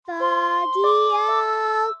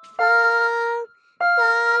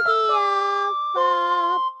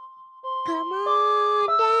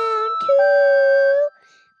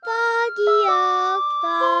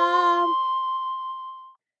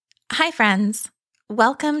friends.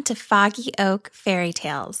 Welcome to Foggy Oak Fairy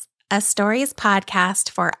Tales, a stories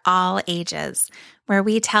podcast for all ages, where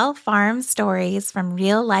we tell farm stories from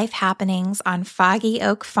real-life happenings on Foggy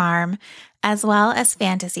Oak Farm, as well as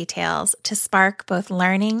fantasy tales to spark both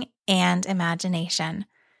learning and imagination.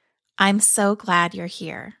 I'm so glad you're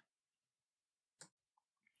here.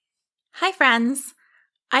 Hi, friends.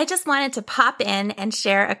 I just wanted to pop in and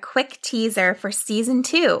share a quick teaser for Season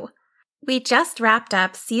 2. We just wrapped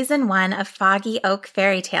up Season 1 of Foggy Oak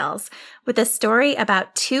Fairy Tales with a story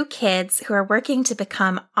about two kids who are working to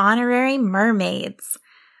become honorary mermaids.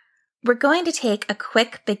 We're going to take a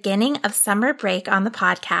quick beginning of summer break on the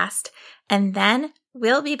podcast, and then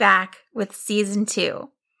we'll be back with Season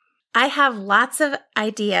 2. I have lots of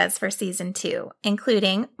ideas for Season 2,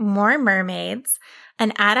 including more mermaids,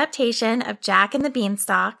 an adaptation of Jack and the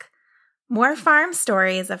Beanstalk, more farm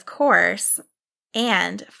stories, of course,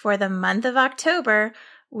 and for the month of October,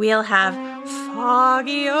 we'll have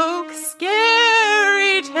Foggy Oak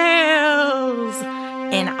Scary Tales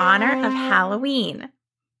in honor of Halloween.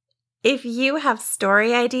 If you have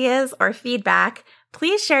story ideas or feedback,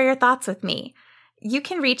 please share your thoughts with me. You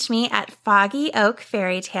can reach me at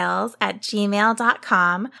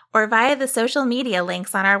foggyoakfairytales@gmail.com or via the social media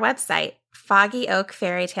links on our website,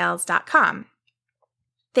 foggyoakfairytales.com.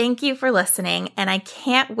 Thank you for listening, and I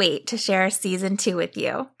can't wait to share Season 2 with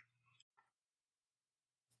you.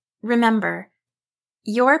 Remember,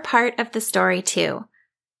 you're part of the story too.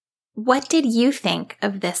 What did you think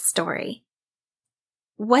of this story?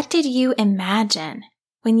 What did you imagine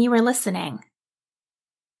when you were listening?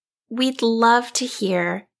 We'd love to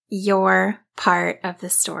hear your part of the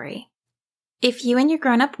story. If you and your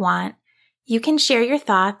grown-up want, you can share your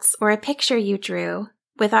thoughts or a picture you drew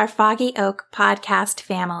with our Foggy Oak podcast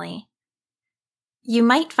family. You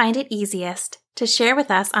might find it easiest to share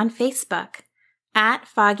with us on Facebook at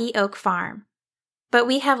Foggy Oak Farm, but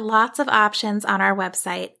we have lots of options on our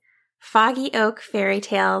website,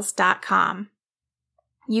 foggyoakfairytales.com.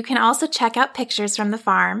 You can also check out pictures from the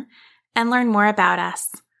farm and learn more about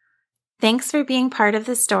us. Thanks for being part of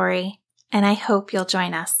the story, and I hope you'll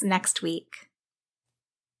join us next week.